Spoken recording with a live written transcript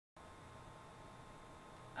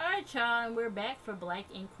Alright, y'all, and we're back for Black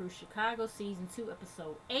Ink Crew Chicago Season 2,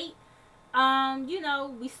 Episode 8.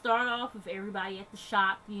 We start off with everybody at the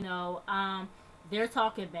shop, they're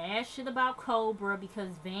talking bad shit about Cobra because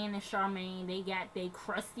Van and Charmaine, they got their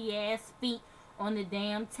crusty ass feet on the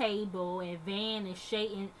damn table, and Van is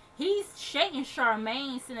he's shaking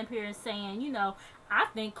Charmaine, sitting up here and saying, I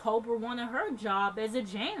think Cobra wanted her job as a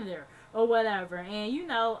janitor or whatever,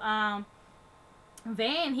 and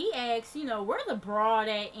Van, he asks, where the broad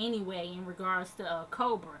at anyway in regards to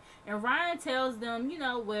Cobra. And Ryan tells them,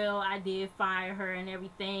 well, I did fire her and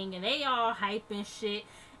everything. And they all hype and shit.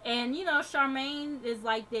 And, Charmaine is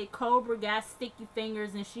like that Cobra got sticky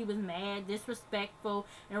fingers and she was mad, disrespectful.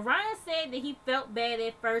 And Ryan said that he felt bad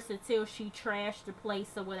at first until she trashed the place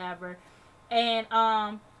or whatever.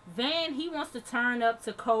 And, Van, he wants to turn up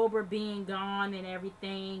to Cobra being gone and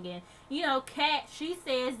everything. And, Kat, she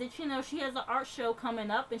says that, she has an art show coming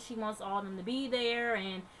up and she wants all them to be there.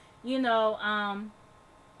 And,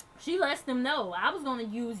 she lets them know, I was going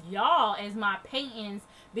to use y'all as my paintings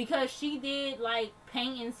because she did,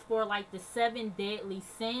 paintings for, the 7 deadly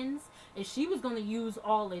sins. And she was going to use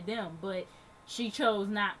all of them, but she chose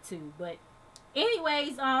not to. But,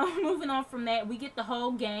 anyways, moving on from that, we get the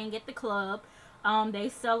whole gang at the club. They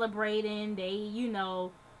celebrating, they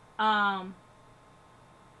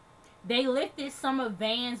lifted some of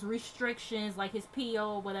Van's restrictions, like his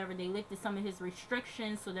PO or whatever. They lifted some of his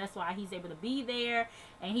restrictions, so that's why he's able to be there.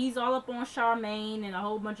 And he's all up on Charmaine and a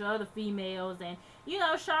whole bunch of other females. And,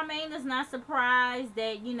 Charmaine is not surprised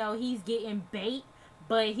that, he's getting bait.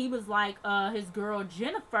 But he was like, his girl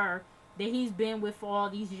Jennifer, that he's been with for all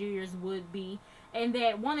these years would be. And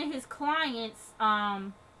that one of his clients,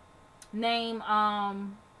 name,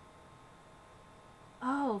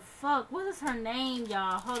 oh, fuck. What is her name,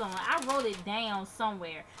 y'all? Hold on. I wrote it down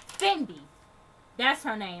somewhere. Fendi. That's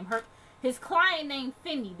her name. His client named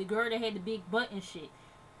Fendi, the girl that had the big butt and shit.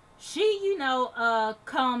 She,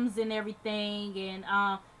 comes and everything,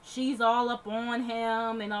 and, she's all up on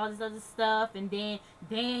him and all this other stuff. And then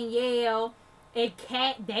Danielle and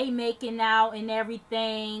Kat, they making out and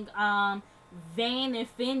everything. Van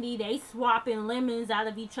and Fendi, they swapping lemons out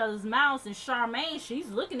of each other's mouths. And Charmaine, she's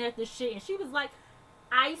looking at this shit, and she was like,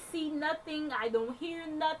 I see nothing, I don't hear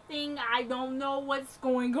nothing, I don't know what's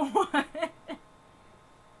going on.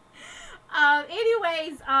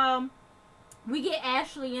 Anyways, we get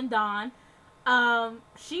Ashley and Don.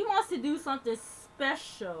 She wants to do something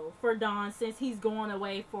special for Don since he's going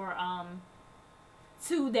away for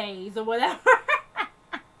 2 days or whatever.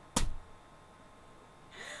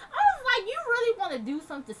 You really want to do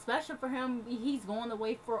something special for him? He's going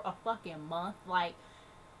away for a fucking month,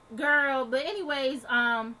 girl. But anyways,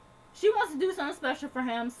 she wants to do something special for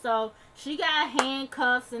him, so she got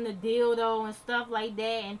handcuffs and the dildo and stuff like that.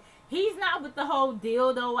 And he's not with the whole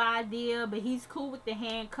dildo idea, but he's cool with the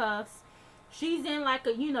handcuffs. She's in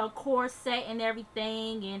a corset and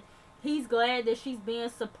everything, and he's glad that she's being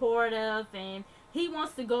supportive. And he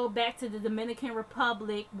wants to go back to the Dominican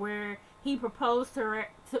Republic where he proposed to her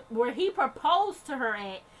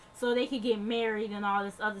at, so they could get married and all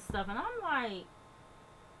this other stuff. And I'm like,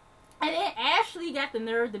 and then Ashley got the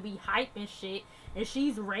nerve to be hype and shit, and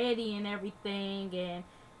she's ready and everything. And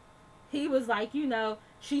he was like,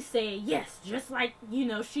 she said yes, just like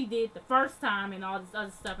she did the first time and all this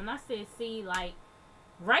other stuff. And I said, see,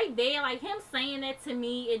 right there, him saying that to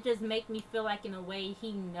me, it just make me feel like in a way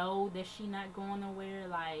he know that she not going nowhere.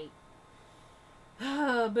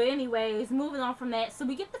 But anyways, moving on from that, so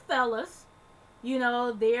we get the fellas.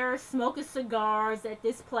 They're smoking cigars at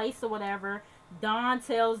this place or whatever. Don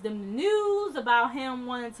tells them the news about him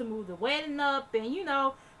wanting to move the wedding up. And,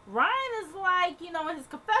 Ryan is like, in his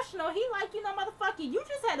confessional, he like, motherfucker, you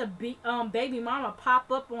just had a baby mama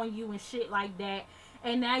pop up on you and shit like that.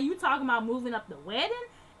 And now you talking about moving up the wedding?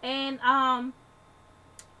 And,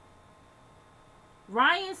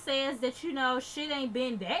 Ryan says that, shit ain't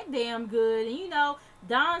been that damn good. And,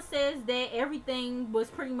 Don says that everything was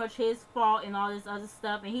pretty much his fault and all this other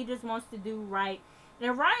stuff. And he just wants to do right.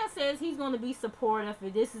 And Ryan says he's going to be supportive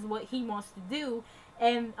and this is what he wants to do.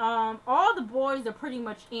 And all the boys are pretty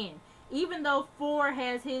much in. Even though Ford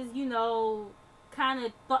has his, kind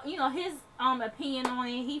of, his opinion on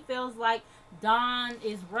it. He feels like Don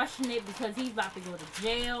is rushing it because he's about to go to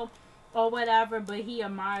jail or whatever, but he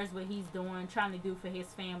admires what he's doing, trying to do for his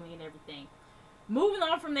family and everything. Moving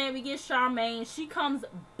on from there, we get Charmaine. She comes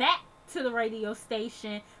back to the radio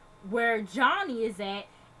station where Johnny is at,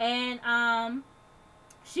 and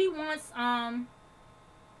she wants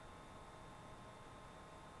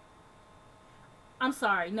I'm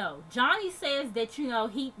sorry, no. Johnny says that, you know,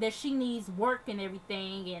 that she needs work and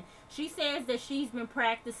everything, and she says that she's been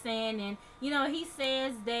practicing, and, you know, he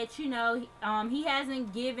says that, you know, he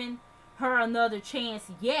hasn't given her another chance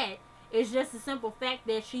yet. It's just a simple fact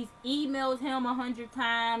that she's emailed him 100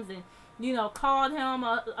 times and, you know, called him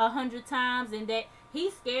 100 times, and that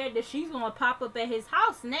he's scared that she's gonna pop up at his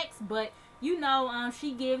house next. But, you know,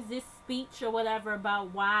 she gives this speech or whatever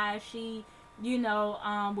about why she, you know,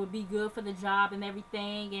 would be good for the job and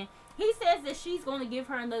everything. And he says that she's going to give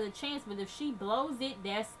her another chance, but if she blows it,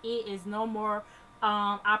 that's it. Is no more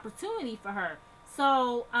opportunity for her.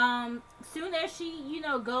 So, soon as she, you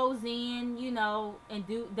know, goes in, you know, and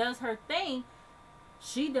does her thing,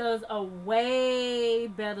 she does a way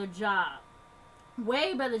better job.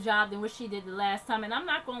 Way better job than what she did the last time. And I'm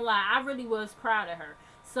not going to lie, I really was proud of her.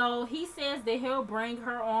 So, he says that he'll bring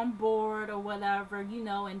her on board or whatever, you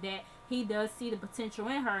know, and that he does see the potential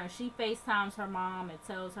in her, and she FaceTimes her mom and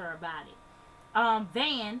tells her about it.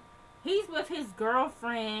 Van, he's with his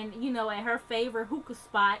girlfriend, you know, at her favorite hookah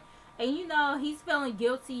spot, and, you know, he's feeling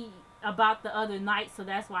guilty about the other night, so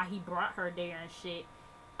that's why he brought her there and shit.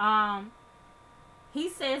 He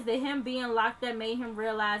says that him being locked up made him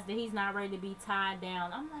realize that he's not ready to be tied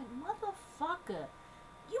down. I'm like, motherfucker,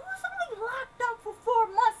 you was only locked up for 4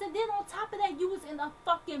 months, and then on top of that, you was in a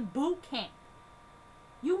fucking boot camp.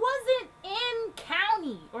 You wasn't in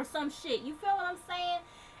county or some shit. You feel what I'm saying?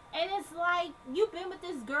 And it's like, you've been with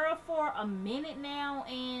this girl for a minute now,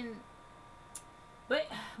 and... But,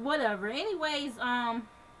 whatever. Anyways,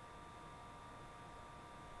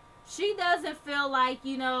 she doesn't feel like,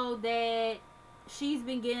 you know, that she's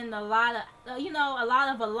been getting a lot of, you know, a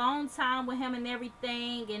lot of alone time with him and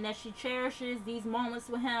everything, and that she cherishes these moments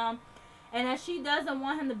with him. And that she doesn't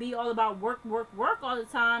want him to be all about work, work, work all the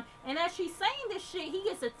time. And as she's saying this shit, he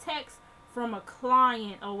gets a text from a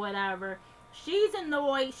client or whatever. She's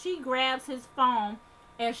annoyed. She grabs his phone,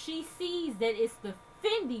 and she sees that it's the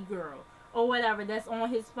Fendi girl or whatever that's on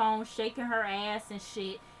his phone, shaking her ass and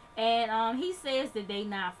shit. And he says that they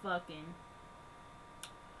not fucking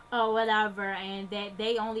or whatever, and that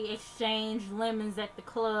they only exchange lemons at the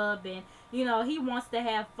club, and, you know, he wants to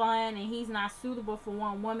have fun, and he's not suitable for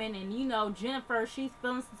one woman. And, you know, Jennifer, she's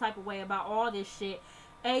feeling some type of way about all this shit.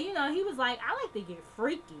 And, you know, he was like, I like to get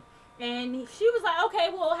freaky. And she was like, okay,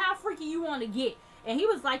 well, how freaky you want to get? And he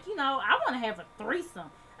was like, you know, I want to have a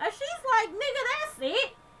threesome. And she's like, nigga, that's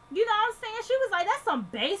it. You know what I'm saying? She was like, that's some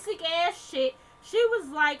basic ass shit. She was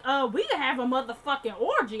like, we can have a motherfucking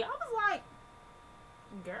orgy. I was like,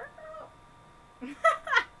 girl.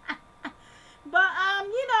 But,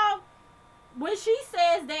 you know, when she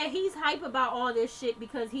says that he's hype about all this shit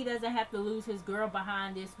because he doesn't have to lose his girl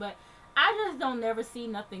behind this, but I just don't never see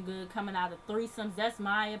nothing good coming out of threesomes. That's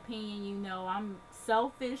my opinion, you know. I'm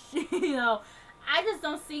selfish, you know. I just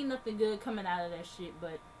don't see nothing good coming out of that shit,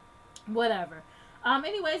 but whatever.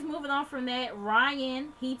 Anyways, moving on from that, Ryan,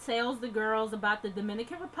 he tells the girls about the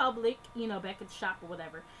Dominican Republic, you know, back at the shop or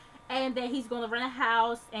whatever, and that he's going to rent a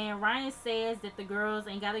house, and Ryan says that the girls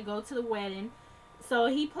ain't got to go to the wedding. So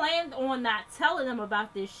he planned on not telling them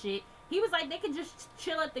about this shit. He was like, they could just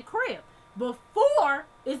chill at the crib. Before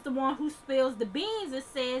is the one who spills the beans and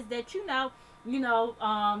says that, you know,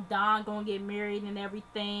 Don gonna get married and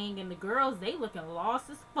everything, and the girls, they looking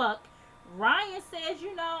lost as fuck. Ryan says,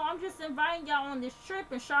 you know, I'm just inviting y'all on this trip,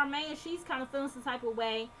 and Charmaine, she's kind of feeling some type of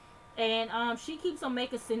way, and she keeps on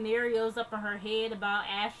making scenarios up in her head about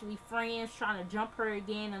Ashley friends trying to jump her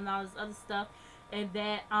again and all this other stuff. And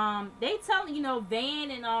that they telling, you know,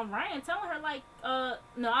 Van and Ryan telling her like,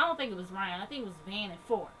 no, I don't think it was Ryan, I think it was Van and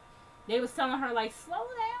Ford. They was telling her like, slow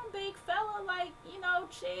down, big fella, like, you know,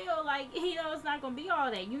 chill, like, you know, it's not gonna be all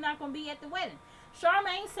that. You're not gonna be at the wedding.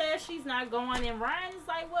 Charmaine says she's not going, and Ryan is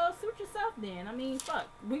like, well, suit yourself then. I mean, fuck,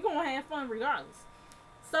 we gonna have fun regardless.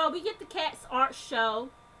 So we get the Kat's art show,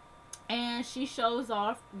 and she shows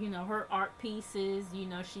off, you know, her art pieces. You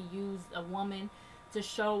know, she used a woman to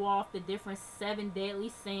show off the different 7 deadly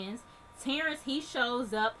sins. Terrence, he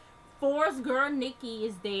shows up. Ford's girl Nikki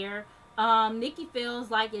is there. Nikki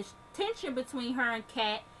feels like it's tension between her and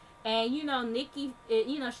Kat, and, you know, Nikki,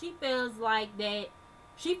 you know, she feels like that.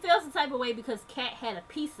 She feels the type of way because Kat had a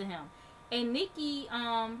piece of him. And Nikki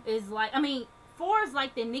is like, I mean, Ford's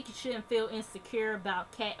like that Nikki shouldn't feel insecure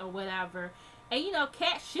about Kat or whatever. And, you know,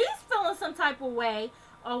 Kat, she's feeling some type of way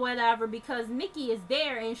or whatever because Nikki is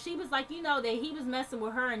there. And she was like, you know, that he was messing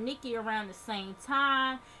with her and Nikki around the same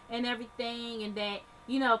time and everything. And that,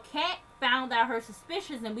 you know, Kat found out her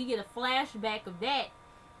suspicions, and we get a flashback of that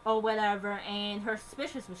or whatever. And her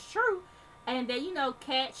suspicions was true. And that, you know,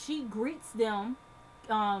 Kat, she greets them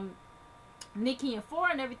Nikki and Four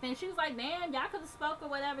and everything. She was like, damn, y'all could have spoke or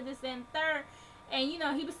whatever, this and third. And, you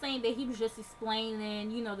know, he was saying that he was just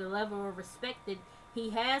explaining, you know, the level of respect that he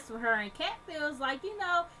has for her. And Kat feels like, you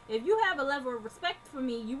know, if you have a level of respect for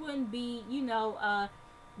me, you wouldn't be, you know,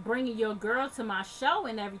 bringing your girl to my show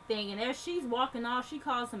and everything. And as she's walking off, she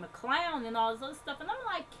calls him a clown and all this other stuff. And I'm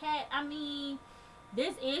like, Kat, I mean,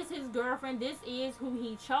 this is his girlfriend. This is who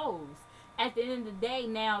he chose. At the end of the day,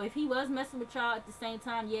 now, if he was messing with y'all at the same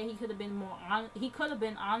time, yeah, he could have been more honest. He could have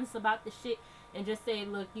been honest about the shit and just said,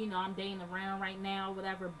 look, you know, I'm dating around right now,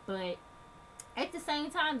 whatever. But at the same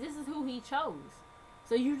time, this is who he chose.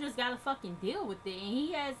 So you just gotta fucking deal with it. And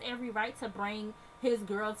he has every right to bring his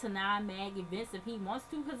girl to non-mag events if he wants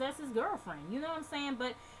to, because that's his girlfriend. You know what I'm saying?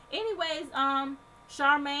 But anyways,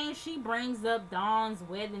 Charmaine, she brings up Dawn's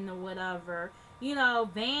wedding or whatever. You know,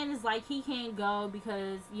 Van is like, he can't go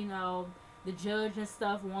because, you know, the judge and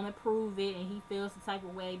stuff won't approve it, and he feels the type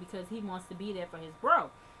of way because he wants to be there for his bro.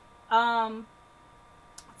 Terrence,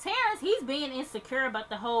 he's being insecure about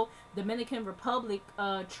the whole Dominican Republic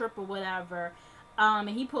trip or whatever. And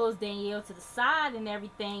he pulls Danielle to the side and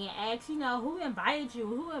everything and asks, you know, who invited you?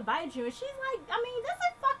 Who invited you? And she's like, I mean, does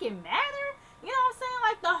it fucking matter? You know what I'm saying?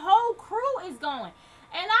 Like, the whole crew is going.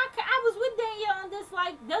 And I was with Danielle on this,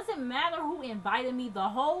 like, doesn't matter who invited me. The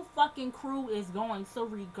whole fucking crew is going. So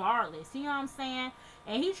regardless, you know what I'm saying?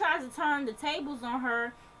 And he tries to turn the tables on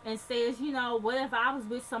her and says, you know, what if I was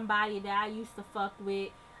with somebody that I used to fuck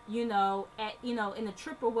with, you know, at, you know, in a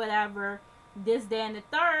trip or whatever, this, that, and the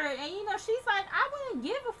third. And, you know, she's like, I wouldn't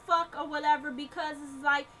give a fuck or whatever, because it's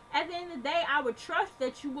like, at the end of the day, I would trust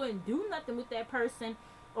that you wouldn't do nothing with that person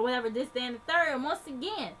or whatever, this, that, and the third. And once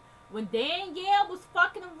again, when Danielle was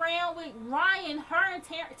fucking around with Ryan, her and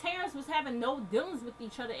Terrence was having no dealings with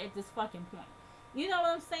each other at this fucking point. You know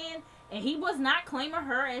what I'm saying? And he was not claiming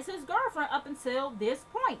her as his girlfriend up until this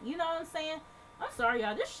point. You know what I'm saying? I'm sorry,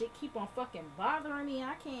 y'all. This shit keep on fucking bothering me.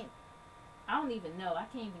 I don't even know. I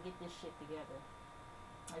can't even get this shit together.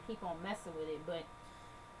 I keep on messing with it, but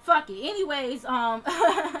fuck it. Anyways,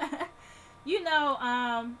 you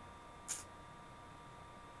know,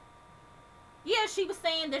 yeah, she was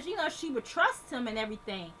saying that, you know, she would trust him and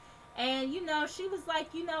everything. And, you know, she was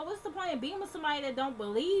like, you know, what's the point of being with somebody that don't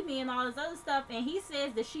believe me and all this other stuff? And he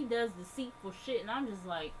says that she does deceitful shit. And I'm just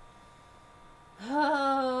like,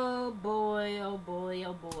 oh boy, oh boy,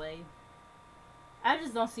 oh boy. I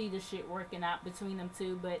just don't see this shit working out between them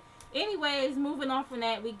two. But anyways, moving on from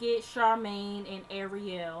that, we get Charmaine and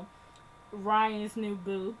Ariel, Ryan's new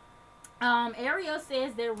boo. Ariel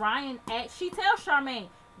says that she tells Charmaine,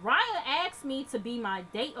 Ryan asked me to be my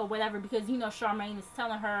date or whatever, because, you know, Charmaine is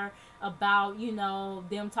telling her about, you know,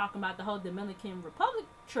 them talking about the whole Dominican Republic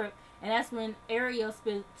trip. And that's when Ariel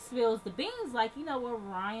spills the beans, like, you know, well,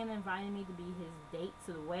 Ryan invited me to be his date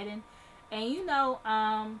to the wedding. And, you know,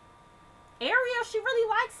 Ariel, she really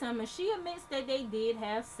likes him, and she admits that they did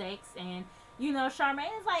have sex. And, you know,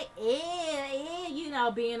 Charmaine is like, you know,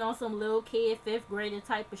 being on some little kid, 5th grader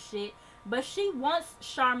type of shit. But she wants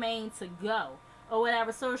Charmaine to go or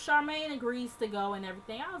whatever. So Charmaine agrees to go and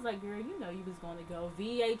everything. I was like, girl, you know you was going to go.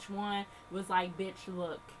 VH1 was like, bitch,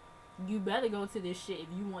 look, you better go to this shit if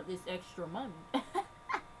you want this extra money.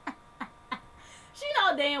 She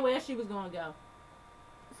know damn well she was going to go.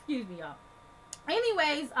 Excuse me, y'all.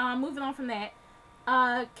 Anyways, moving on from that.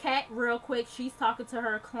 Kat, real quick, she's talking to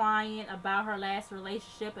her client about her last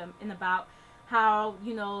relationship and about how,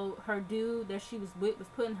 you know, her dude that she was with was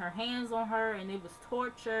putting her hands on her and it was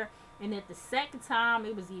torture. And at the second time,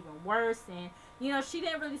 it was even worse. And, you know, she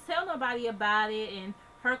didn't really tell nobody about it. And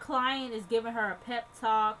her client is giving her a pep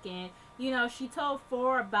talk. And, you know, she told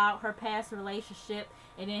Four about her past relationship.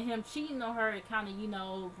 And then him cheating on her, it kind of, you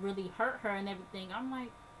know, really hurt her and everything. I'm like,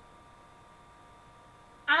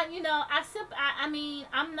 I mean,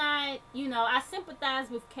 I'm not, you know, I sympathize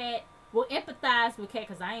with Kat. Well, empathize with Kat,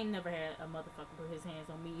 because I ain't never had a motherfucker put his hands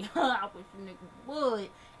on me. I wish a nigga would,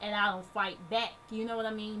 and I don't fight back. You know what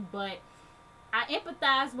I mean? But I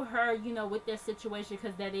empathize with her, you know, with that situation,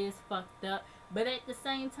 because that is fucked up. But at the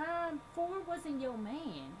same time, Ford wasn't your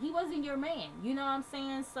man. He wasn't your man. You know what I'm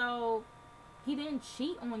saying? So he didn't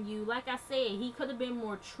cheat on you. Like I said, he could have been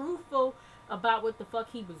more truthful about what the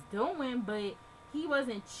fuck he was doing, but he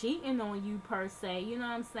wasn't cheating on you per se. You know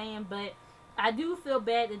what I'm saying? But I do feel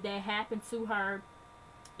bad that that happened to her,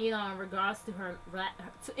 you know, in regards to her,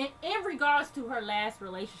 in regards to her last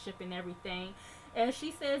relationship and everything. And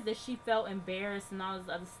she says that she felt embarrassed and all this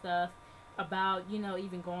other stuff about, you know,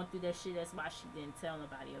 even going through that shit. That's why she didn't tell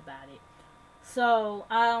nobody about it. So,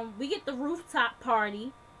 we get the rooftop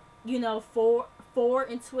party, you know, Four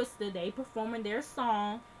and Twista, they performing their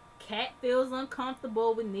song. Kat feels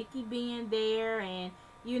uncomfortable with Nikki being there, and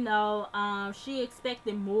you know, she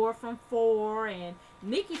expected more from 4, and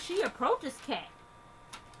Nikki, she approaches Kat.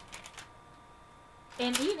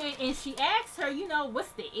 And even and she asks her, you know,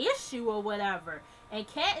 what's the issue or whatever. And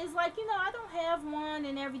Kat is like, you know, I don't have one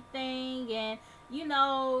and everything. And, you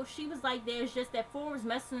know, she was like, there's just that 4 was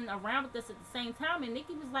messing around with us at the same time. And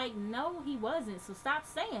Nikki was like, no, he wasn't. So stop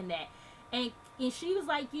saying that. And she was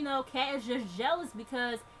like, you know, Kat is just jealous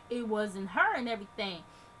because it wasn't her and everything.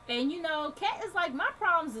 And, you know, Kat is like, my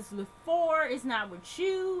problems is with 4. It's not with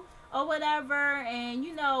you or whatever. And,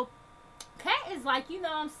 you know, Kat is like, you know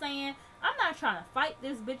what I'm saying? I'm not trying to fight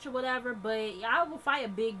this bitch or whatever, but I will fight a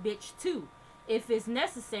big bitch too if it's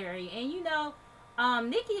necessary. And you know,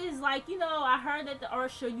 Nikki is like, you know, I heard at the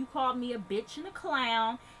art show you called me a bitch and a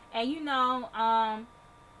clown, and you know,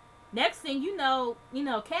 next thing you know,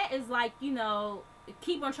 Kat is like, you know,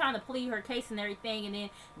 keep on trying to plead her case and everything, and then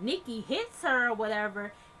Nikki hits her or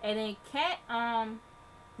whatever, and then Kat,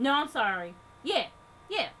 no, I'm sorry, yeah,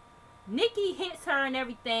 Nikki hits her and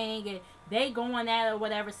everything, and they going at it or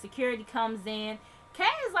whatever. Security comes in.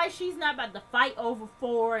 Kat is like, she's not about to fight over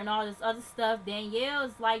 4 and all this other stuff. Danielle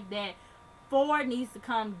is like that 4 needs to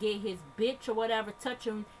come get his bitch or whatever,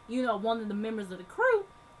 touching, you know, one of the members of the crew.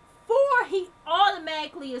 4, he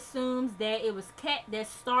automatically assumes that it was Kat that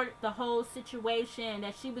started the whole situation,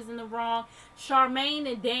 that she was in the wrong. Charmaine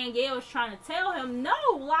and Danielle is trying to tell him, no,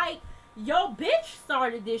 like, your bitch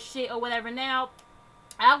started this shit or whatever. Now,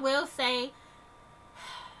 I will say,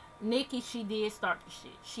 Nikki, she did start the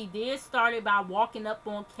shit. She did start it by walking up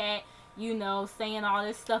on Kat, you know, saying all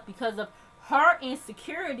this stuff because of her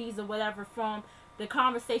insecurities or whatever from the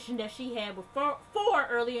conversation that she had with 4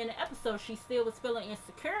 earlier in the episode. She still was feeling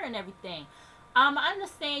insecure and everything. I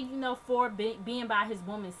understand, you know, 4 being by his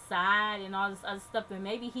woman's side and all this other stuff, but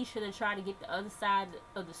maybe he should have tried to get the other side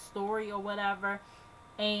of the story or whatever.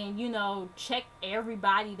 And, you know, check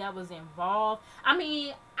everybody that was involved. I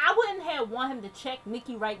mean, I wouldn't have want him to check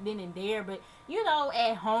Nikki right then and there, but, you know,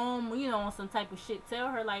 at home, you know, on some type of shit, tell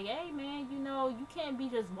her, like, hey, man, you know, you can't be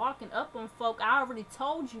just walking up on folk. I already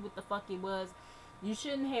told you what the fuck it was. You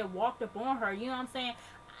shouldn't have walked up on her, you know what I'm saying?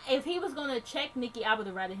 If he was going to check Nikki, I would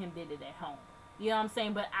have rather him did it at home. You know what I'm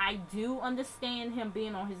saying? But I do understand him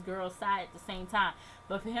being on his girl's side at the same time.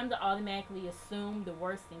 But for him to automatically assume the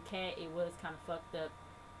worst in Kat, it was kind of fucked up,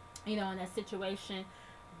 you know, in that situation.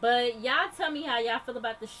 But y'all tell me how y'all feel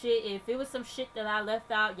about the shit. If it was some shit that I left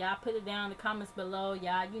out, y'all put it down in the comments below.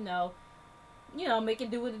 Y'all, you know, make it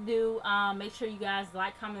do what it do. Make sure you guys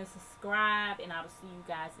like, comment, and subscribe. And I will see you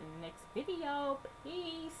guys in the next video.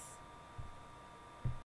 Peace.